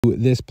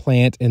this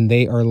plant, and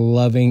they are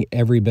loving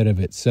every bit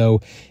of it.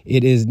 So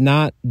it is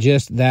not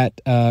just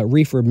that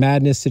reefer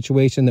madness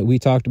situation that we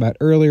talked about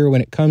earlier.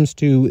 When it comes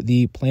to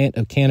the plant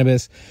of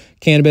cannabis,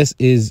 cannabis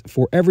is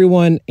for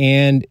everyone.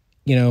 And,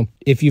 you know,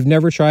 if you've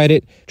never tried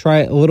it, try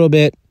it a little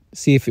bit.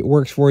 See if it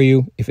works for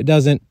you. If it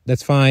doesn't,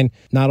 that's fine.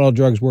 Not all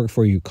drugs work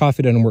for you.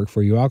 Coffee doesn't work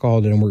for you.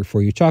 Alcohol doesn't work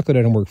for you. Chocolate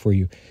doesn't work for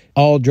you.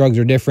 All drugs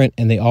are different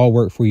and they all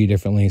work for you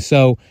differently.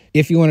 So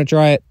if you want to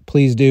try it,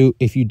 please do.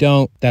 If you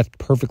don't, that's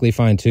perfectly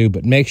fine too.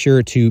 But make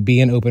sure to be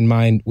an open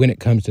mind when it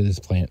comes to this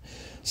plant.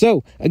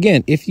 So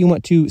again, if you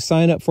want to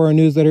sign up for our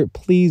newsletter,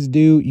 please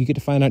do. You get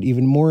to find out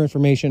even more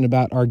information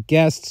about our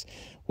guests,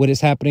 what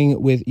is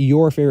happening with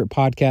your favorite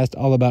podcast,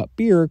 all about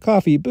beer,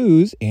 coffee,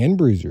 booze, and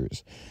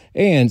Brewsers.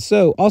 And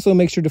so also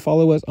make sure to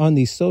follow us on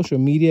the social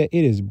media.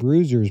 It is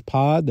Brewsers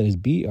Pod. That is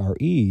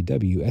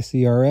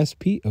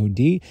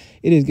BREWSERSPOD.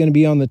 It is going to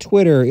be on the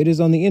Twitter. It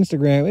is on the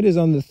Instagram. It is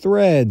on the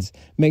Threads.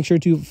 Make sure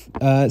to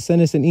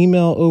send us an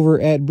email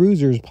over at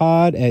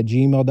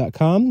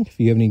brewserspod@gmail.com if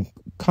you have any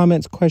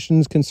comments,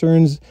 questions,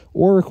 concerns,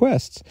 or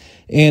requests.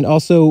 And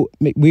also,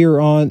 we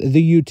are on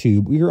the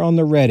YouTube. We are on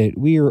the Reddit.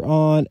 We are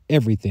on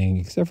everything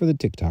except for the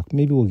TikTok.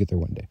 Maybe we'll get there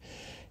one day.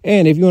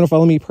 And if you want to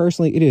follow me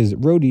personally, it is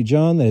Rody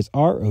John. That is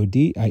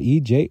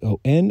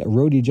RODIEJON.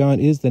 Rody John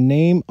is the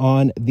name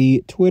on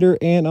the Twitter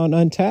and on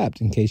Untapped.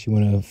 In case you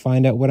want to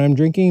find out what I'm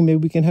drinking, maybe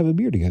we can have a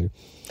beer together.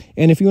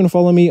 And if you want to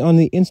follow me on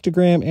the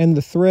Instagram and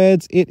the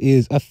Threads, it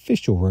is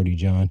official Rody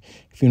John.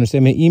 If you want to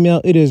send me an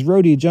email, it is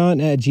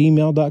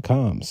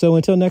rodyjohn@gmail.com. So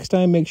until next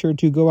time, make sure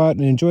to go out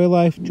and enjoy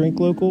life, drink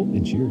local,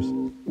 and cheers.